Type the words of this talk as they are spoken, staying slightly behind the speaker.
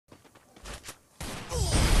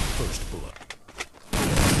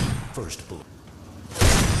First blood.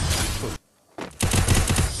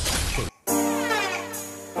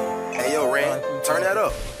 Hey yo, Ren, turn that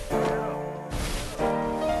up.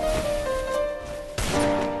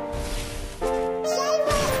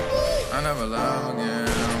 I never love again.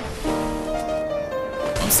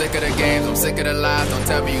 I'm sick of the games, I'm sick of the lies. Don't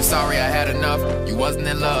tell me you sorry, I had enough. You wasn't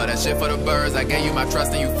in love, that shit for the birds. I gave you my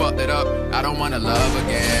trust and you fucked it up. I don't wanna love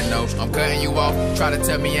again, no. I'm cutting you off, try to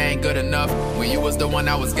tell me I ain't good enough when you was the one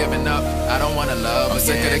I was giving up. I don't wanna love again. I'm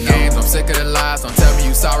sick of the games, I'm sick of the lies. Don't tell me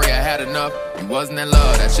you sorry, I had enough. You wasn't in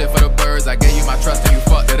love, that shit for the birds. I gave you my trust and you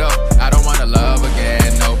fucked it up. I don't wanna love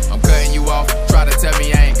again, no. I'm cutting you off, try to tell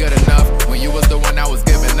me I ain't good enough when you was the one I was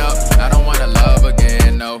giving up. I don't wanna love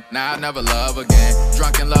again, no. Nah, I'll never love again.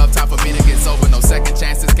 Drunk in love, time for me to get sober. No second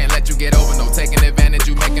chances, can't let you get over. No taking advantage,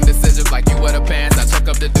 you making decisions like you were the pants. I chuck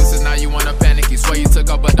up the deuces, now you wanna panic. You swear you took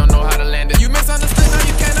off but don't know how to land it. You misunderstood, now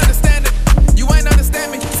you can't understand it. You ain't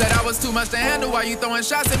understand me. Said I was too much to handle while you throwing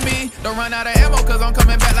shots at me. Don't run out of ammo, cause I'm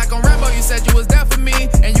coming back like on Rambo. You said you was there for me,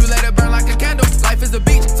 and you let it burn like a candle. Life is a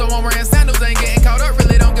beach, so I'm wearing sandals. Ain't getting caught up,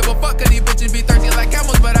 really don't give a fuck. Cause these bitches be thirsty like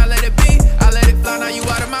camels, but I let it be. I let it fly, now you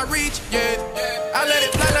out of my reach, yeah. I let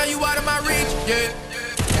it fly, now you out of my reach, yeah.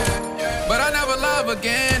 But I never love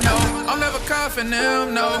again, no. I'm never cuffing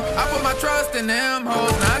them, no. I put my trust in them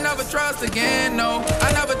hoes. Now I never trust again, no.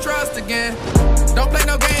 I never trust again. Don't play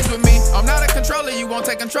no games with me. I'm not a controller, you won't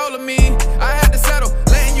take control of me. I had to settle,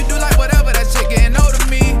 letting you do like whatever. That shit getting old to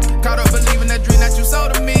me. Caught up believing that dream that you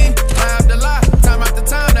sold to me. Lie after lie, time after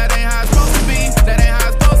time. That ain't how it's supposed to be. That ain't how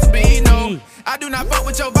it's supposed to be, no. I do not fuck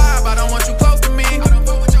with your vibe, I don't want you close to me.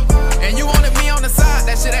 And you wanted me on the side,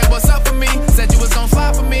 that shit ain't what's up for me. Said you was gon'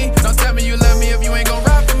 slide for me. Don't tell me you love me if you ain't gon'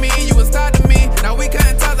 ride for me. You was tied to me, now we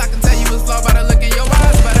couldn't touch. I can tell you was flawed by the look in your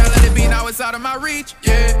eyes. But I let it be, now it's out of my reach,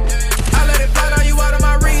 yeah. I let it fly, now you out of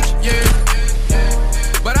my reach, yeah.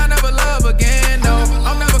 But I never love again, no.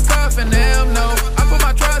 I'm never cuffing them, no. I put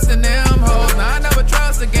my trust in them hoes. Now I never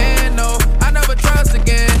trust again, no. I never trust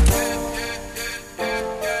again.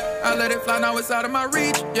 I let it fly, now it's out of my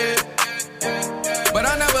reach, yeah. But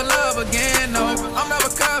I never love again, no. I'm never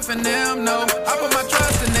cuffing them, no. I put my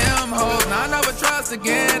trust in them hoes. Now I never trust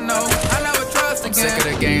again, no. I never trust again. I'm sick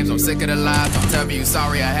of the games, I'm sick of the lies. Don't tell me you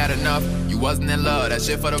sorry, I had enough. You wasn't in love, that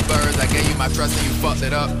shit for the birds. I gave you my trust and you fucked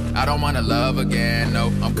it up. I don't wanna love again, no.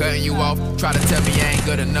 I'm cutting you off, try to tell me I ain't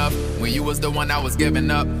good enough when you was the one I was giving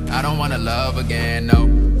up. I don't wanna love again, no.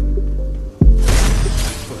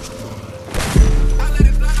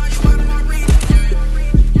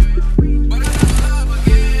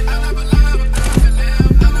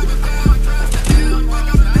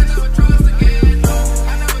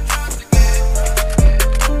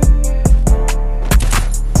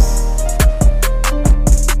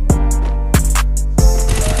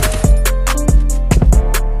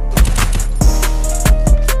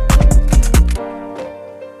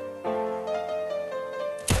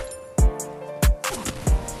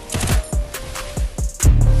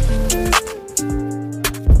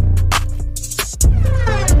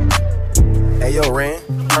 Hey yo, Ren,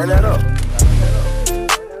 turn that up.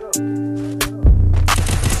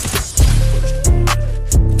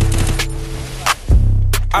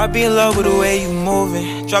 I be in love with the way you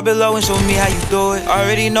moving. Drop it low and show me how you do it.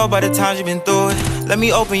 Already know by the times you been through it. Let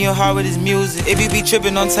me open your heart with this music. If you be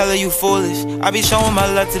tripping, don't tell her you foolish. I be showing my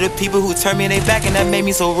love to the people who turn me they back, and that made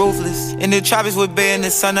me so ruthless. In the tropics with Bay in the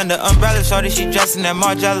sun under umbrella. Shorty, she dressed in that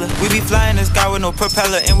Margiela. We be flying the sky with no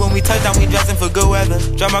propeller, and when we touch down, we dressing for good weather.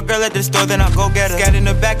 Drop my girl at the store, then I go get her. Scat in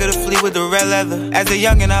the back of the fleet with the red leather. As a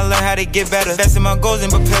youngin', I learned how to get better. Invest in my goals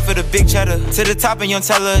and prepare for the big cheddar. To the top and you don't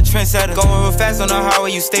tell her a trendsetter. Going real fast on the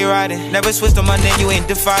highway, you stay riding. Never switched on my name, you ain't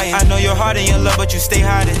defiant. I know your heart and your love, but you stay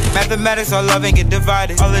hiding. Mathematics, our love ain't get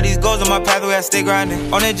divided. All of these goals on my pathway, I stay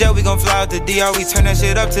grinding. On that jet, we gon' fly out the DR. We turn that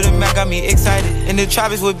shit up to the Mac, got me excited. In the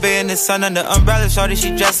tropics with Bay in the sun under umbrella. Shorty,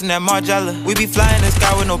 she dressed in that Margiela. We be flying the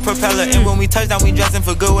sky with no propeller, and when we touch down, we dressing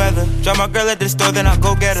for good weather. Drop my girl at the store, then I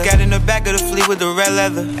go get her. Scat in the back of the fleet with the red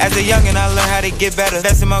leather. As a youngin', I learned how to get better.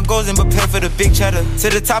 Invest in my goals and prepare for the big cheddar. To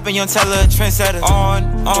the top and you don't tell her a trendsetter.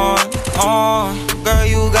 On. Girl,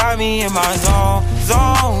 you got me in my zone.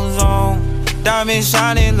 Diamonds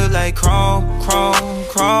shining, look like chrome.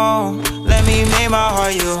 Let me make my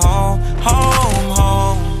heart your home.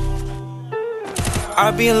 I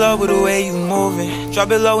be in love with the way you moving. Drop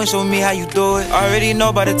it low and show me how you do it. Already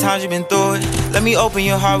know by the times you been through it. Let me open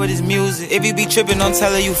your heart with this music. If you be tripping, don't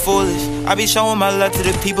tell her you foolish. I be showing my love to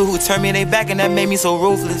the people who turn me they back, and that made me so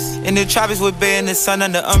ruthless. In the tropics with bear in the sun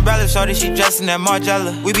under umbrella. Shorty, she dressed in that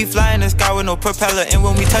Margiela. We be flying the sky with no propeller, and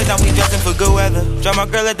when we touch down, we dressing for good weather. Drop my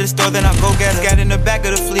girl at the store, then I go get her. Got in the back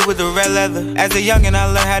of the fleet with the red leather. As a youngin', I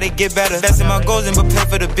learned how to get better. That's in my goals and prepare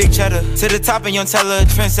for the big cheddar. To the top and young tell her a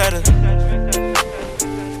trendsetter.